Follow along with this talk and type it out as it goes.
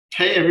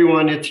Hey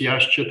everyone, it's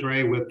Yash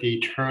Chitray with the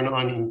Turn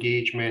on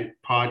Engagement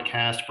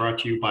podcast brought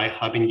to you by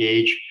Hub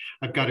Engage.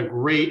 I've got a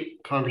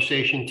great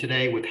conversation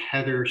today with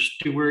Heather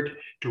Stewart,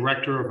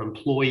 Director of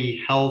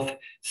Employee Health,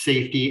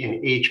 Safety,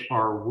 and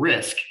HR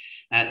Risk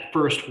at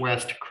First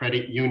West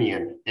Credit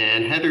Union.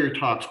 And Heather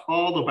talks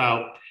all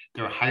about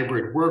their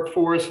hybrid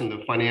workforce in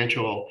the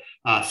financial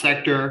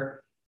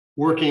sector,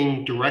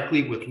 working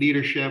directly with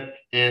leadership,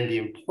 and the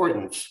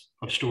importance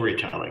of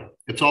storytelling.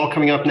 It's all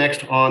coming up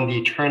next on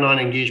the Turn on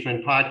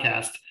Engagement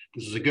podcast.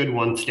 This is a good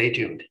one. Stay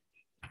tuned.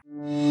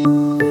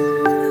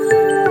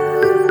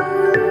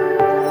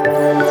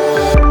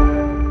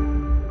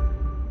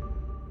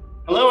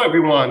 Hello,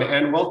 everyone,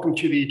 and welcome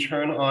to the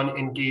Turn on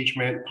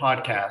Engagement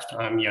podcast.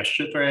 I'm Yash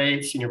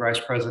Chitray, Senior Vice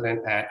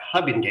President at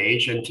Hub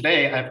Engage, and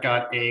today I've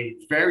got a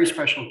very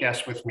special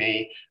guest with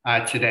me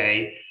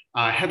today,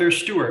 Heather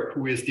Stewart,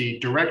 who is the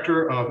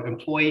Director of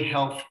Employee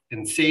Health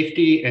and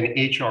Safety and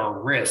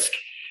HR Risk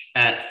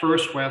at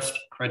First West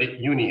Credit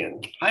Union.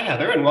 Hi,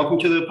 Heather, and welcome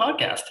to the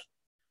podcast.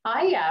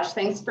 Hi, Yash.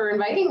 Thanks for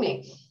inviting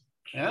me.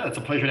 Yeah, it's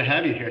a pleasure to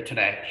have you here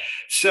today.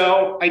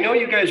 So I know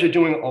you guys are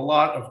doing a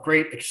lot of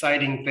great,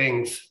 exciting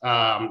things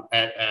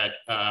at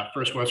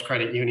First West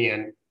Credit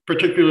Union,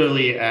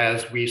 particularly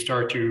as we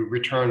start to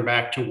return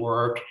back to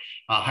work,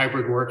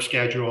 hybrid work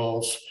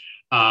schedules.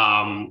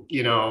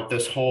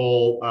 This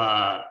whole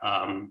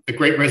the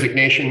Great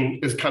Resignation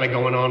is kind of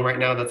going on right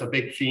now. That's a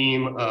big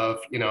theme of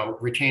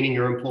retaining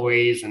your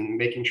employees and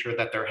making sure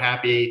that they're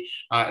happy,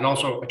 and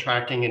also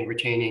attracting and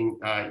retaining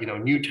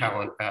new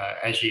talent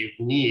as you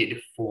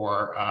need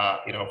for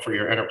for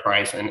your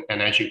enterprise and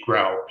as you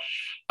grow.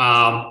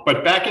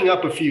 But backing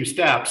up a few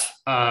steps,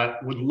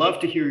 would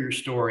love to hear your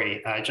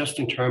story just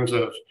in terms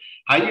of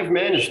how you've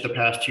managed the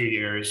past 2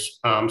 years,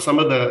 some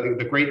of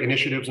the great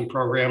initiatives and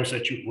programs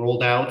that you've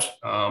rolled out,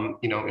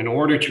 in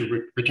order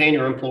to retain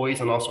your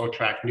employees and also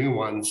attract new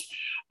ones,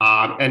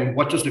 and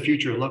what does the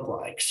future look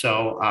like?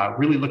 So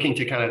really looking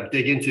to kind of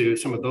dig into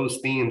some of those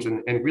themes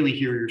and really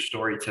hear your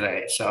story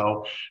today.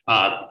 So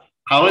how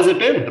has it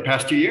been the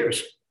past 2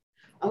 years?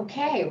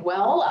 Okay,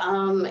 well,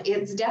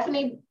 it's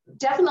definitely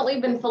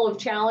been full of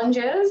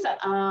challenges,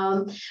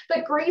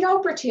 but great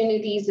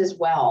opportunities as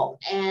well.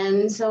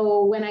 And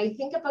so when I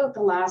think about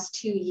the last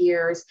 2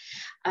 years,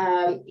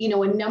 a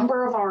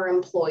number of our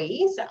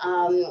employees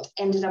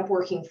ended up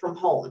working from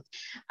home.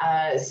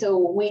 So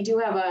we do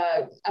have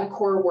a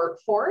core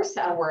workforce.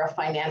 We're a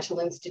financial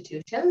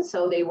institution,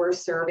 so they were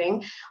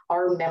serving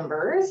our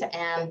members,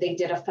 and they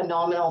did a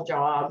phenomenal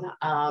job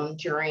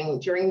during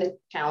the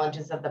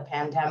challenges of the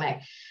pandemic.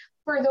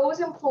 For those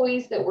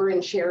employees that were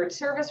in shared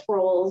service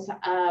roles,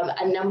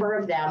 a number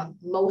of them,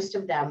 most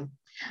of them,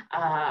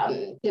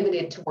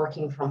 pivoted to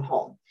working from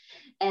home.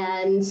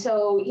 And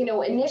so,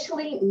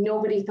 initially,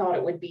 nobody thought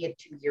it would be a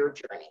 2-year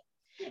journey.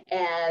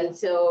 And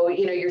so,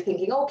 you're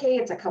thinking, okay,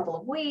 it's a couple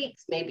of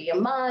weeks, maybe a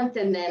month,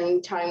 and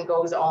then time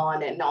goes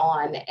on and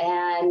on.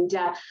 And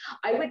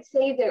I would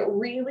say that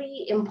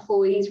really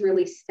employees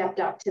really stepped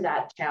up to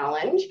that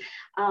challenge.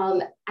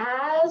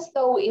 As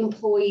though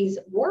employees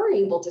were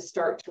able to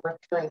start to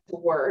return to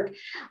work,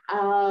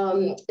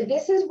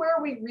 this is where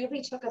we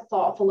really took a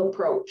thoughtful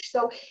approach.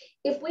 So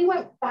if we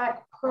went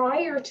back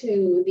prior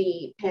to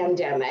the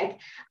pandemic,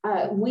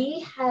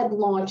 we had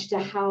launched a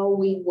How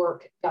We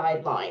Work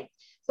guideline.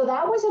 So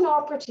that was an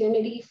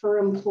opportunity for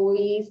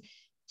employees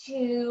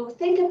to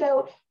think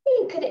about,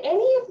 hey, could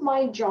any of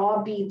my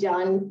job be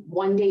done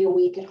 1 day a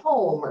week at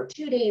home or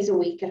 2 days a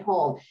week at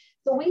home?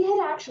 So we had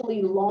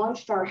actually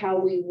launched our How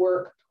We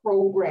Work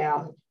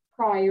program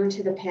prior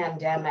to the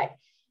pandemic.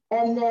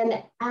 And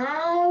then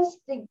as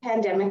the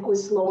pandemic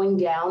was slowing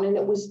down and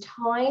it was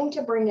time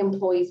to bring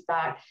employees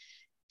back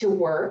to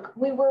work,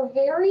 we were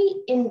very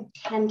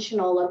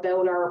intentional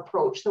about our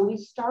approach. So we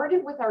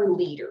started with our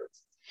leaders.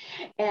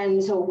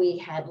 And so we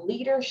had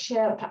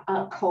leadership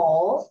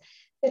calls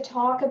to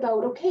talk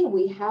about, okay,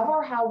 we have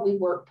our How We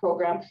Work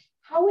program.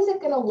 How is it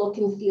going to look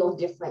and feel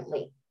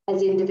differently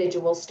as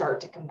individuals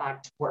start to come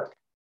back to work?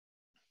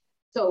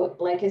 So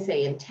like I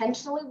say,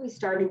 intentionally, we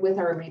started with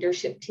our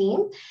leadership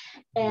team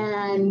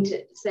and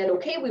said,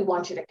 okay, we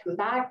want you to come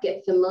back,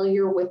 get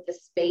familiar with the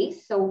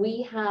space. So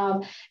we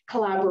have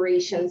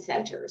collaboration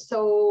centers.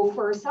 So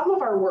for some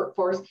of our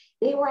workforce,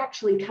 they were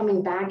actually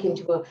coming back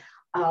into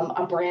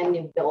a brand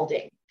new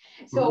building.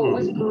 So it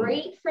was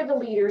great for the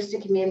leaders to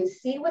come in,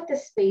 see what the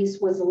space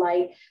was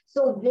like,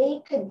 so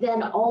they could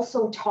then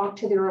also talk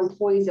to their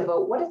employees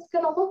about what it's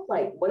going to look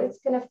like, what it's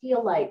going to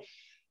feel like,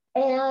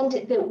 and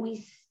that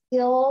we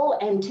still,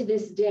 and to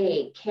this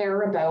day,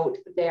 care about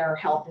their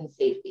health and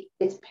safety.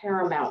 It's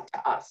paramount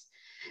to us.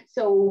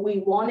 So we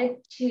wanted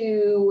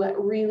to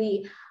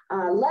really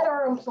let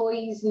our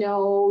employees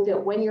know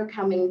that when you're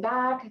coming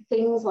back,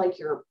 things like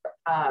your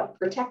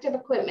protective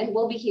equipment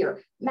will be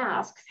here: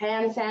 masks,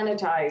 hand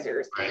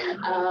sanitizers,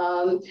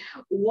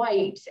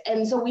 wipes.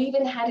 And so we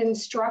even had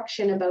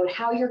instruction about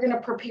how you're going to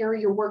prepare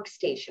your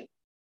workstation.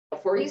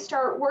 before you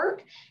start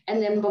work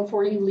and then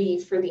before you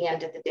leave for the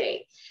end of the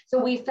day.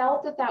 So we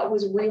felt that that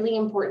was really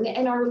important,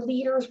 and our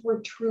leaders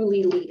were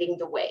truly leading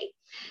the way.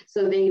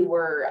 So they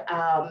were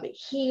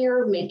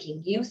here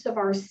making use of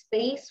our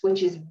space,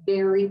 which is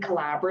very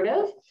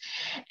collaborative.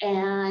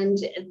 And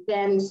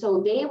then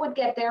so they would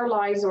get their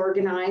lives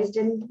organized.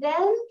 And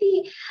then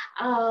the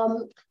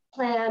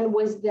plan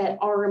was that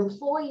our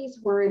employees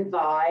were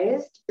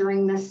advised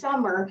during the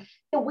summer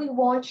that we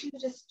want you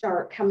to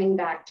start coming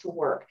back to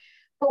work.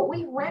 But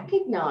we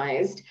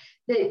recognized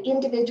that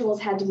individuals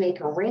had to make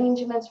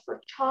arrangements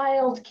for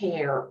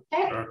childcare,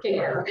 pet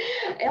care,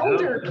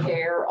 elder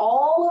care,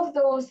 all of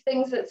those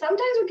things that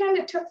sometimes we kind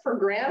of took for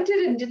granted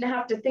and didn't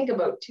have to think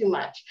about too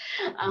much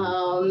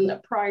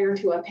prior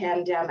to a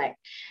pandemic.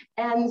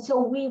 And so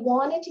we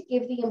wanted to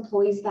give the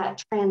employees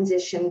that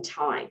transition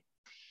time.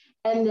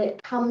 And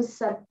that comes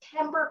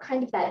September,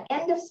 kind of that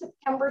end of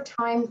September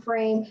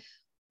timeframe,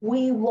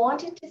 we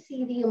wanted to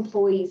see the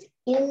employees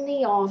in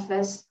the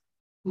office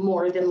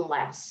more than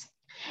less.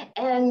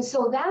 And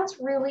so that's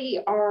really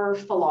our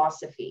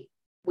philosophy.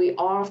 We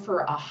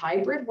offer a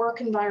hybrid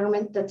work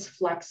environment that's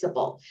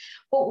flexible,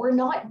 but we're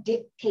not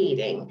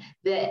dictating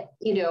that,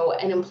 you know,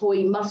 an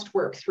employee must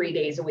work 3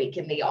 days a week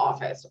in the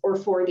office or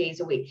 4 days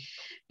a week,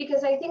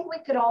 because I think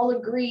we could all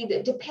agree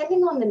that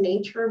depending on the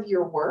nature of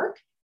your work,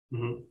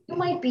 you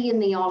might be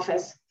in the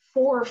office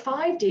 4 or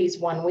 5 days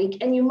one week,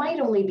 and you might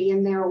only be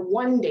in there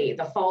 1 day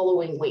the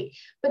following week,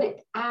 but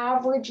it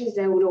averages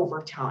out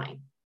over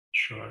time.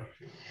 Sure.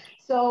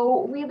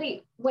 So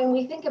really, when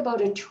we think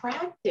about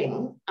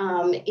attracting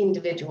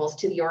individuals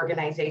to the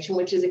organization,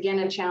 which is again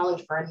a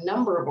challenge for a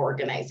number of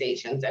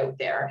organizations out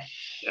there,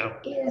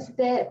 is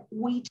that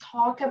we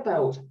talk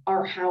about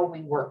our How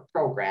We Work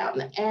program.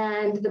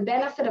 And the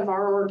benefit of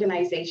our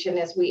organization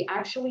is we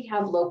actually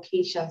have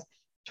locations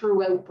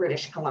throughout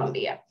British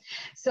Columbia.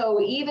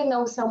 So even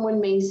though someone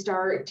may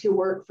start to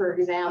work, for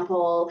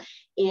example,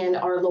 in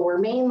our Lower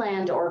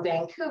Mainland or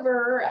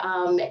Vancouver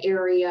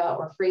area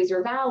or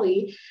Fraser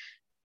Valley,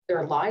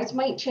 their lives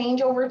might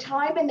change over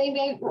time and they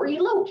may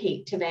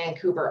relocate to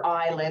Vancouver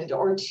Island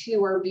or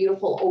to our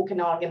beautiful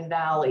Okanagan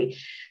Valley.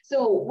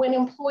 So when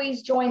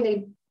employees join,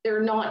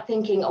 they're not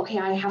thinking, okay,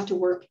 I have to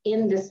work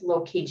in this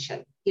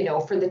location, you know,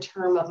 for the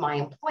term of my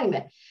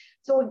employment.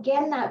 So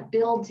again, that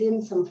builds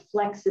in some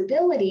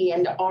flexibility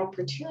and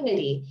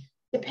opportunity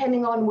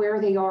depending on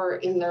where they are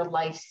in their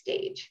life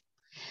stage.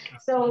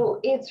 So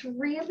it's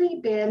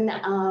really been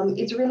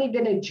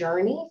a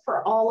journey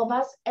for all of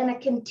us, and a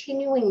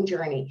continuing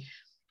journey.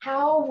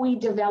 How we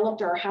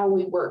developed our How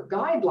We Work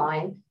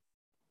guideline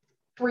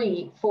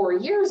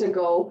 3-4 years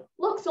ago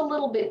looks a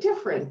little bit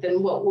different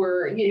than what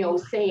we're, you know,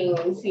 saying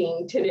and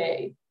seeing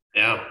today.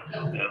 Yeah.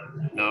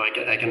 No,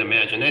 I can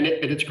imagine, and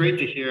it's great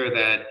to hear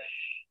that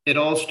it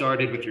all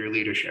started with your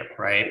leadership,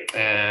 right?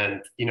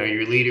 And, you know,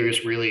 your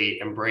leaders really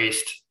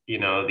embraced, you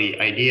know, the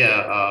idea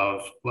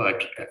of,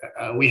 look,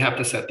 we have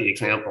to set the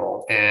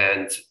example,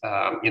 and,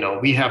 you know,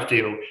 we have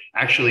to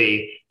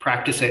actually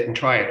practice it and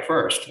try it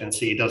first and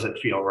see, does it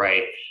feel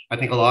right? I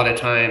think a lot of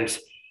times,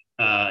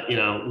 you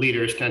know,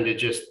 leaders tend to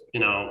just, you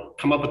know,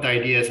 come up with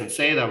ideas and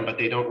say them, but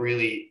they don't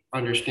really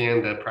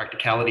understand the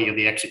practicality of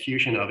the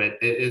execution of it.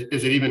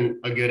 Is it even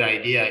a good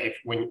idea if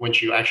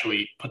once you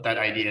actually put that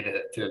idea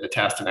to the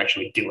test and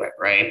actually do it,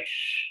 right?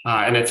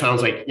 And it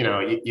sounds like, you know,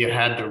 you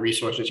had the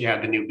resources, you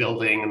had the new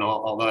building and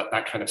all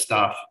that kind of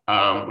stuff,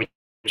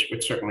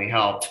 which certainly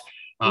helped,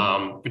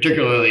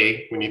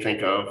 particularly when you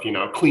think of, you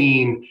know,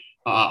 clean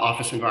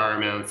office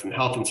environments and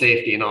health and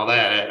safety and all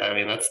that. I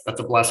mean, that's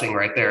a blessing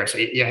right there. So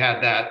you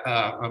had that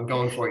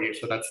going for you.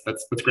 So that's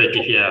great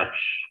to hear.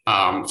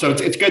 So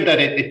it's good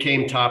that it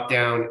came top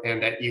down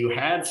and that you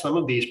had some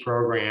of these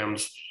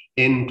programs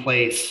in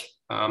place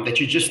that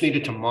you just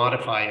needed to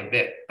modify a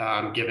bit,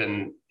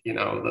 given, you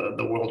know,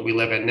 the world we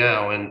live in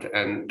now and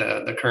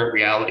the current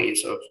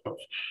realities of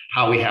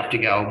how we have to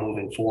go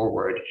moving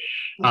forward.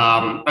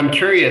 I'm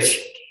curious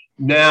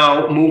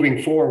now,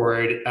 moving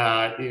forward,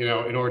 you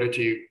know, in order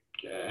to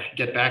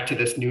get back to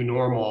this new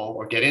normal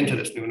or get into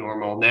this new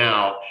normal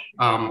now,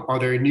 are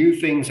there new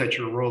things that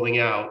you're rolling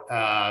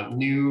out,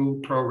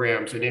 new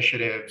programs,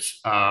 initiatives,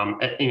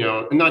 you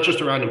know, not just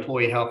around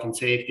employee health and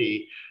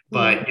safety,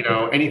 but, you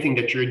know, anything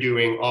that you're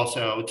doing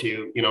also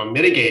to, you know,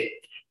 mitigate,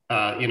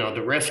 you know,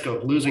 the risk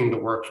of losing the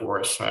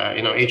workforce?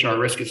 You know, HR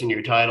risk is in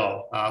your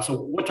title. So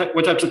what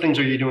types of things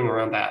are you doing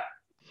around that?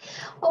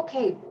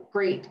 Okay,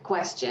 great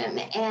question.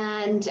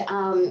 And,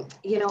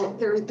 you know,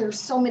 there's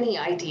so many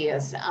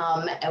ideas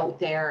out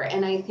there.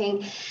 And I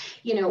think,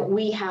 you know,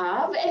 we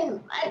have, and,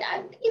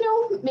 you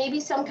know, maybe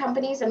some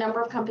companies, a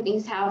number of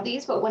companies have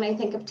these, but when I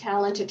think of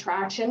talent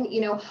attraction,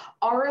 you know,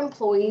 our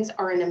employees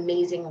are an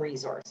amazing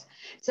resource.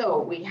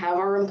 So we have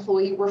our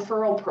employee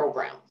referral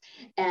program.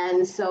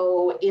 And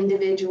so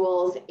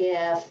individuals,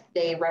 if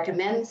they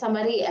recommend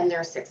somebody and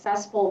they're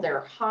successful,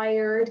 they're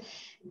hired,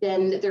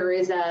 then there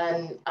is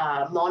a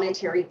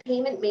monetary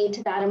payment made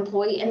to that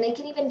employee, and they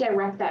can even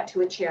direct that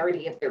to a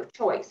charity of their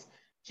choice.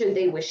 should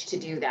they wish to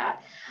do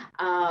that.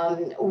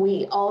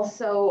 We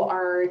also,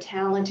 our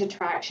talent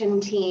attraction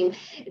team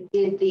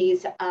did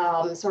these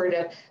sort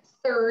of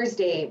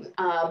Thursday,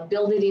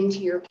 build it into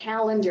your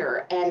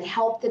calendar and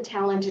help the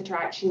talent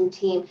attraction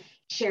team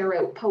share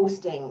out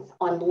postings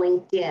on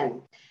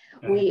LinkedIn.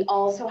 Okay. We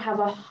also have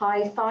a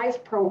high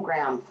five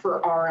program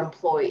for our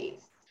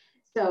employees.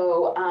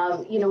 So,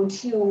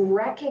 to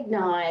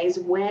recognize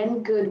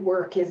when good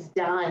work is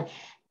done.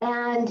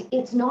 And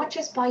it's not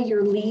just by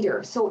your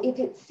leader. So if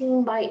it's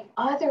seen by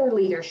other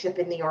leadership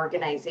in the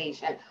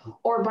organization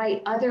or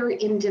by other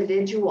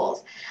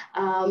individuals.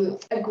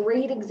 A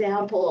great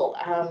example,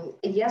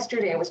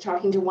 yesterday I was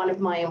talking to one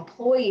of my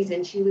employees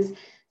and she was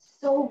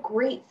so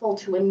grateful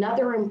to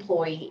another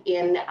employee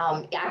in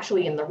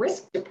actually in the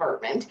risk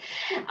department,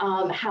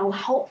 how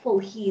helpful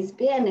he's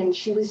been. And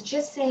she was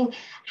just saying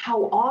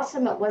how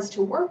awesome it was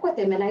to work with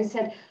him. And I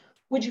said,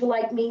 would you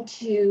like me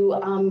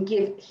to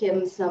give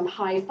him some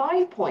high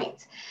five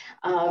points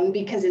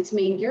because it's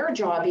made your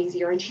job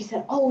easier? And she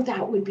said, oh,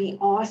 that would be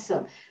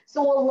awesome.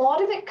 So a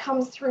lot of it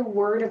comes through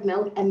word of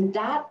mouth, and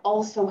that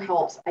also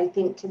helps, I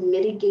think, to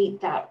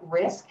mitigate that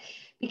risk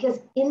because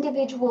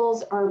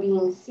individuals are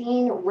being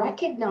seen,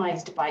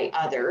 recognized by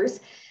others.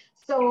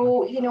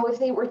 So, if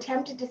they were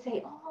tempted to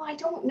say, oh, I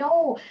don't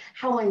know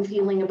how I'm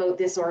feeling about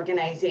this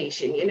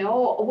organization,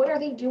 what are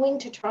they doing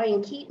to try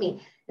and keep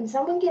me? And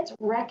someone gets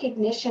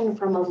recognition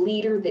from a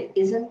leader that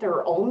isn't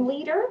their own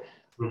leader,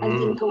 I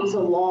think goes a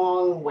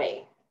long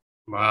way.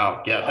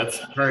 Wow. Yeah, that's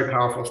very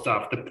powerful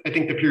stuff. I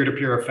think the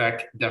peer-to-peer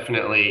effect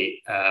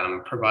definitely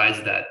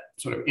provides that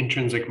sort of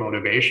intrinsic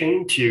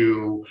motivation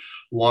to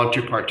want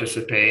to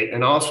participate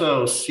and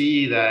also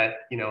see that,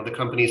 the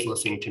company's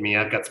listening to me.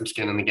 I've got some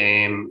skin in the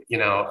game.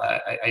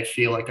 I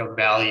feel like a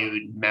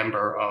valued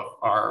member of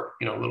our,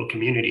 little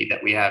community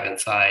that we have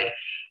inside.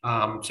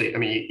 So, I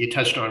mean, you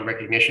touched on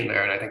recognition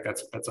there, and I think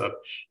that's a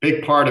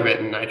big part of it.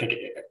 And I think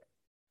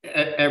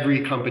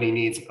every company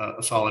needs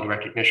a solid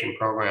recognition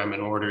program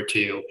in order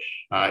to,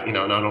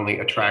 not only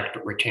attract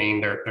but retain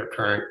their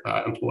current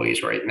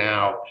employees right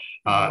now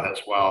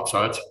as well.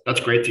 So that's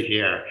great to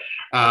hear.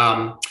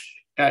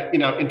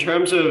 In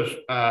terms of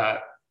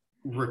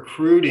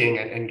recruiting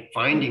and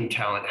finding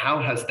talent,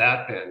 how has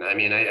that been? I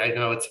mean, I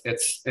know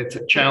it's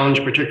a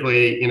challenge,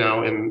 particularly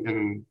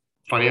in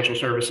financial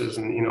services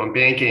and in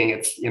banking.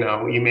 It's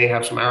you may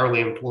have some hourly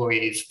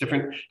employees,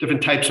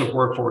 different types of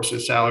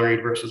workforces,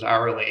 salaried versus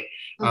hourly.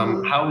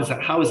 How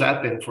has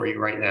that been for you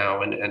right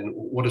now, and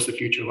what does the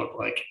future look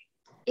like?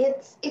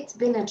 It's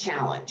been a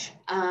challenge.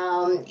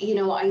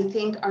 I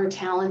think our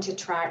talent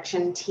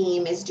attraction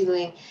team is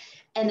doing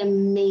an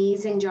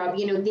amazing job.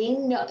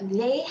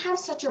 They have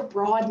such a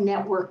broad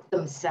network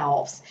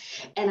themselves.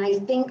 And I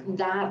think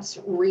that's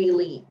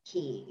really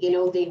key.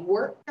 They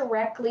work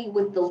directly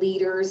with the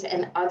leaders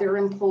and other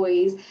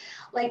employees.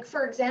 Like,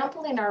 for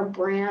example, in our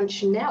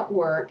branch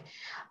network,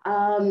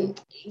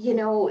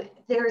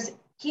 there's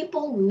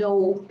people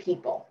know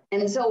people.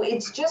 And so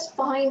it's just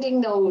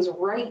finding those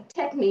right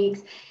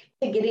techniques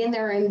to get in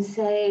there and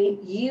say,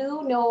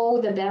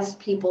 the best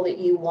people that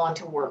you want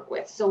to work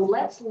with. So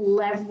let's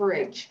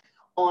leverage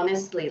our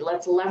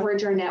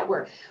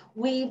network.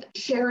 We've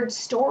shared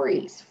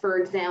stories, for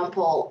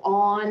example,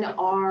 on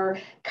our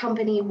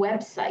company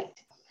website.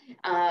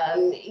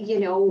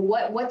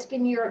 What's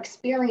been your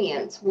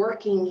experience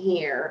working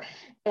here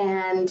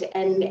and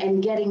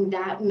getting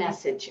that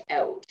message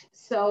out.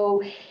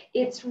 So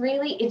it's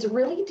really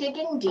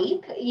digging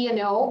deep,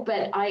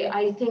 but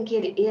I think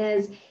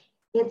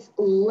it's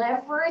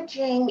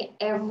leveraging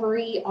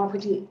every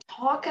opportunity.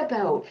 Talk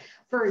about,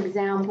 for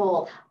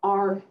example,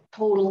 our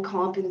total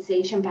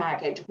compensation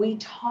package. We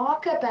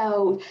talk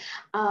about,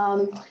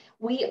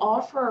 we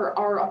offer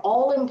our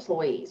all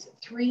employees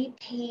 3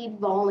 paid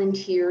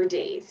volunteer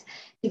days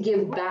to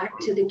give back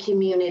to the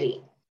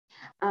community.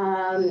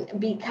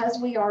 Because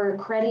we are a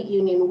credit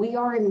union, we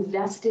are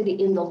invested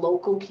in the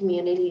local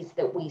communities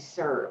that we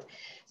serve.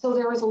 So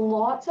there is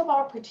lots of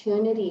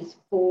opportunities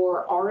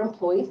for our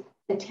employees,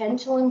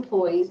 potential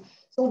employees.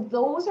 So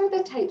those are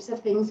the types of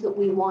things that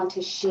we want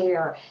to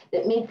share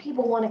that make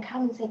people want to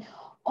come and say,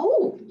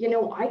 oh,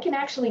 I can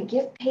actually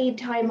give paid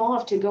time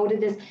off to go to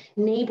this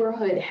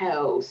neighborhood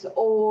house,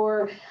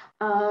 or,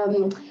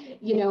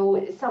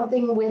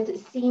 something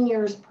with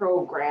seniors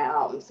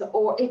programs,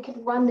 or it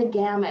could run the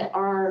gamut.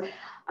 Our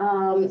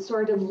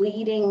sort of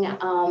leading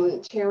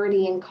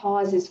charity and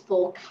cause is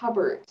Full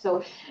Cupboard.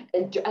 So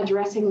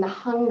addressing the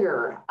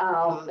hunger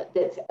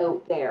that's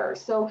out there.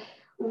 So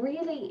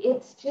really,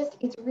 it's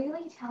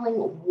really telling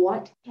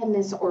what can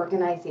this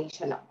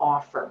organization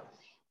offer.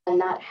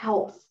 And that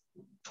helps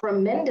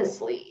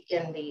tremendously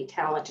in the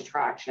talent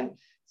attraction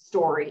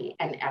story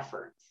and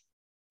efforts.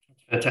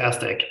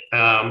 Fantastic.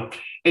 And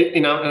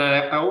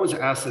I always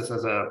ask this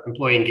as an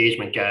employee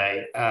engagement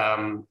guy,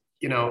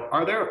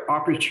 are there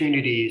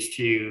opportunities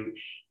to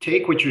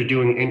take what you're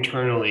doing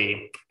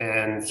internally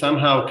and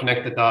somehow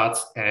connect the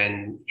dots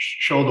and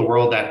show the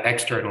world that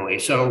externally?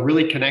 So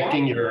really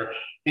connecting your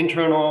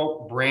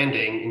internal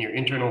branding and your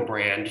internal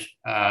brand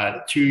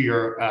to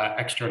your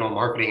external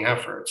marketing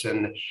efforts,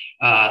 and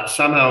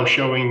somehow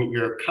showing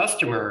your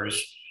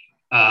customers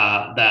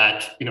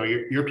that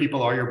your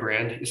people are your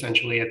brand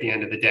essentially at the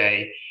end of the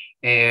day,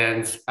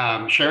 and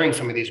sharing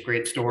some of these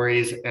great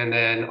stories, and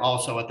then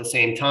also at the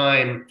same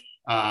time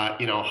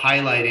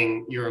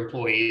highlighting your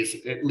employees.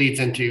 It leads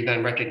into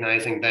then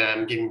recognizing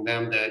them, giving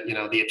them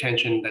the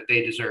attention that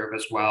they deserve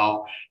as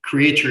well.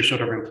 Create your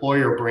sort of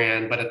employer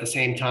brand, but at the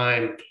same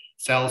time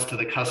sells to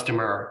the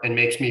customer and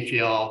makes me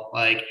feel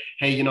like,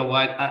 hey, you know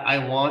what?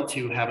 I want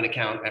to have an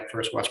account at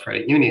First West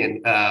Credit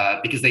Union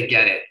because they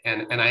get it,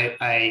 and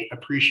I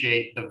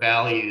appreciate the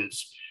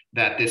values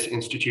that this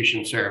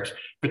institution serves,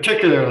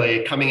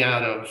 particularly coming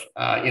out of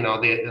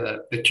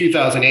the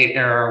 2008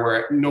 era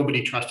where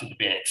nobody trusted the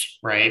banks,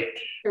 right?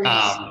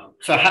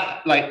 So,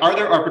 are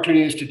there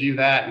opportunities to do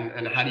that,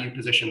 and how do you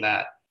position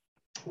that?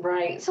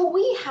 Right. So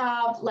we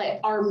have like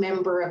our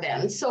member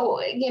events. So,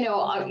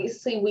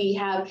 obviously we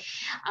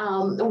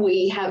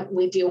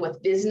deal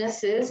with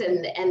businesses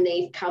and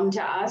they've come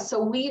to us.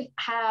 So we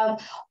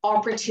have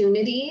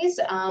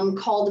opportunities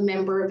called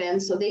member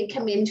events. So they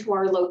come into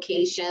our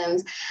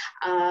locations,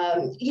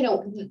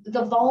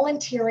 the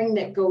volunteering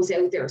that goes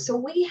out there. So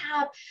we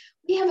have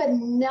a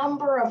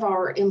number of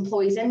our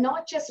employees, and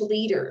not just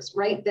leaders,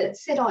 right, that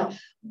sit on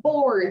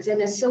boards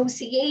and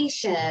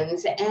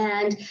associations,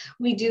 and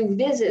we do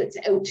visits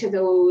out to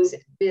those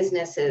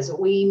businesses.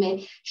 We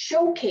may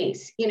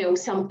showcase,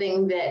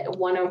 something that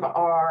one of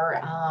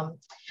our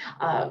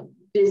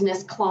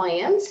business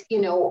clients,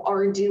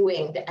 are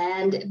doing,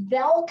 and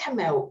they'll come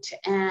out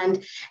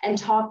and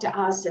talk to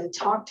us and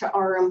talk to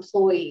our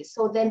employees.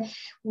 So then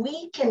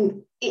we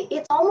can,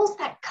 it's almost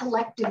that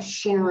collective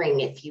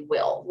sharing, if you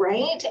will,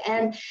 right?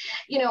 And,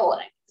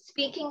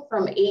 speaking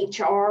from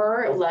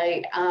HR,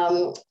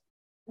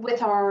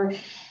 with our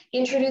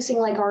introducing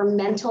like our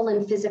mental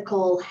and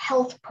physical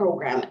health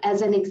program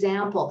as an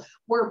example,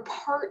 we're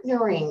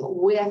partnering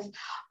with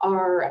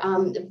our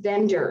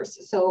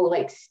vendors. So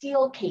like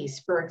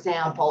Steelcase, for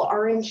example,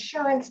 our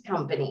insurance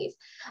companies.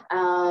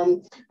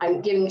 I'm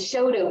giving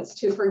shout outs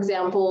to, for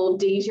example,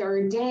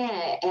 Desjardins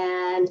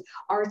and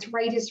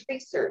Arthritis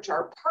Research,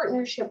 our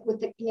partnership with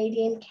the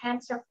Canadian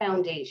Cancer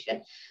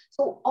Foundation.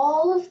 So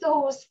all of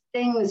those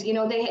things,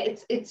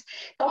 it's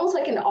almost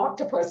like an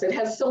octopus. It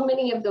has so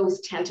many of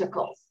those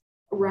tentacles.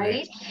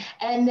 Right.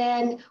 And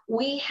then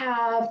we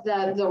have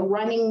the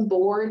running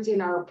boards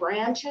in our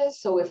branches.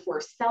 So if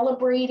we're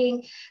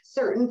celebrating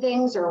certain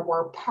things, or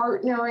we're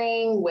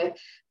partnering with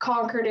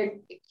Conquer to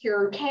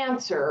Cure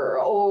Cancer,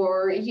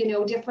 or,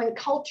 different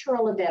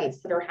cultural events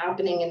that are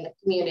happening in the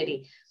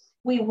community,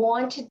 we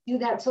want to do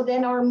that. So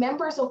then our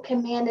members will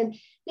come in and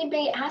they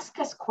may ask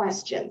us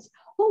questions.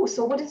 Oh,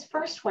 so what is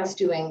First West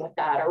doing with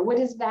that? Or what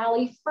is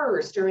Valley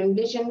First, or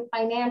Envision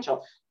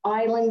Financial,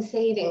 Island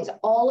Savings,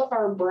 all of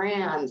our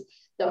brands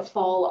that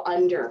fall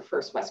under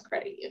First West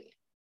Credit Union.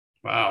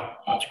 Wow,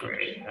 that's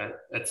great.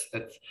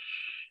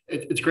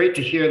 It's great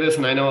to hear this,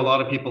 and I know a lot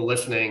of people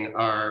listening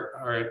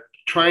are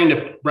trying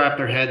to wrap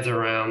their heads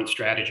around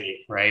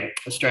strategy, right?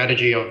 A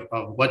strategy of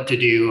what to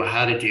do,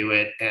 how to do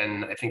it,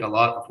 and I think a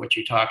lot of what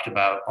you talked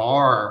about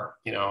are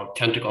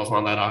tentacles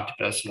on that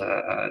octopus,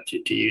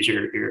 to use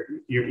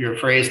your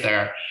phrase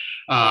there,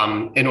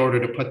 in order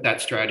to put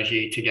that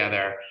strategy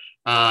together.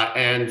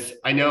 And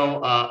I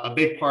know a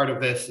big part of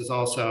this is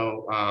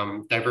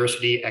also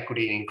diversity,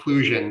 equity, and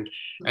inclusion.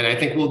 And I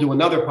think we'll do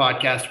another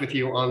podcast with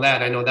you on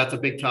that. I know that's a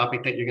big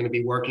topic that you're going to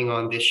be working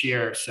on this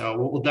year. So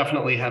we'll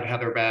definitely have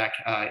Heather back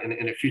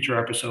in a future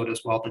episode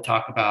as well to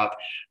talk about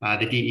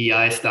the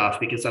DEI stuff,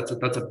 because that's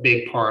a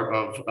big part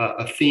of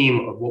a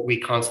theme of what we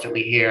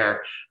constantly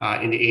hear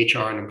in the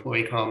HR and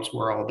employee comms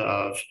world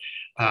of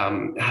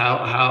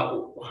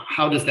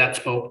how does that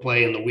spoke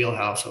play in the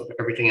wheelhouse of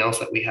everything else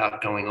that we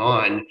have going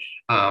on?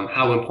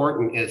 How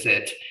important is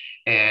it?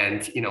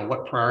 And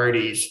what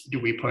priorities do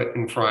we put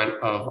in front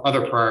of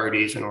other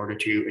priorities in order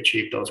to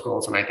achieve those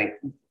goals? And I think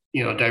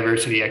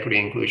diversity, equity,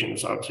 inclusion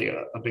is obviously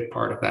a big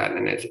part of that,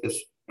 and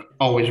it's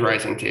always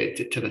rising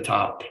to the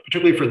top,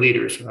 particularly for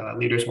leaders.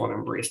 Leaders want to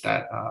embrace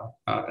that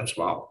as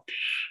well.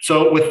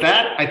 So with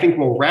that, I think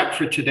we'll wrap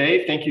for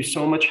today. Thank you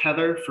so much,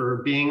 Heather, for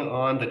being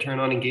on the Turn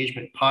On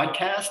Engagement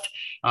podcast.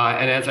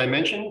 And as I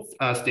mentioned,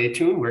 stay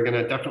tuned. We're going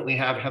to definitely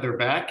have Heather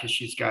back because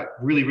she's got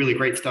really, really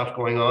great stuff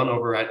going on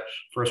over at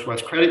First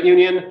West Credit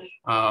Union.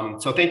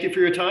 So thank you for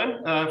your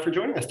time for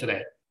joining us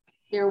today.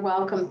 You're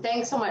welcome.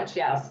 Thanks so much,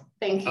 Jess.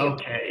 Thank you.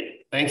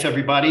 Okay. Thanks,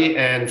 everybody.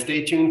 And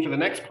stay tuned for the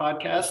next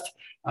podcast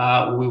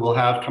we will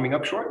have coming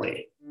up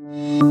shortly.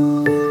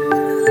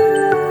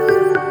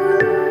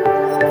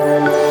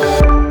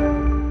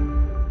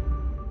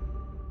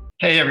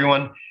 Hey,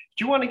 everyone.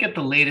 Do you want to get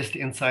the latest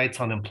insights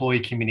on employee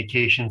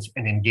communications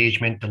and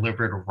engagement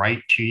delivered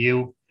right to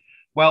you?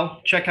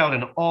 Well, check out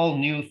an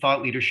all-new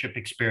thought leadership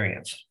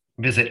experience.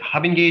 Visit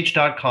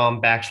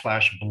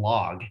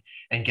hubengage.com/blog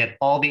and get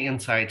all the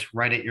insights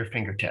right at your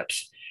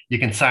fingertips. You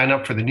can sign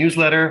up for the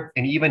newsletter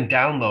and even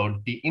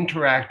download the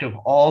interactive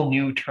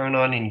all-new Turn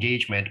On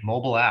Engagement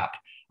mobile app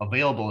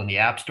available in the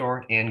App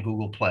Store and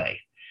Google Play.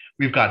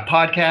 We've got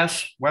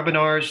podcasts,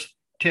 webinars,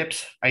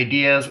 tips,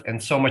 ideas,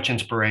 and so much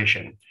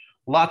inspiration.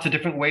 Lots of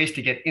different ways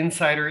to get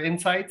insider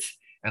insights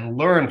and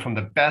learn from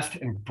the best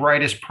and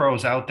brightest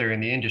pros out there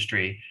in the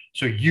industry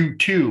so you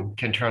too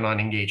can turn on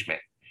engagement.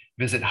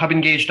 Visit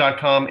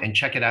hubengage.com and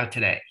check it out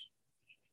today.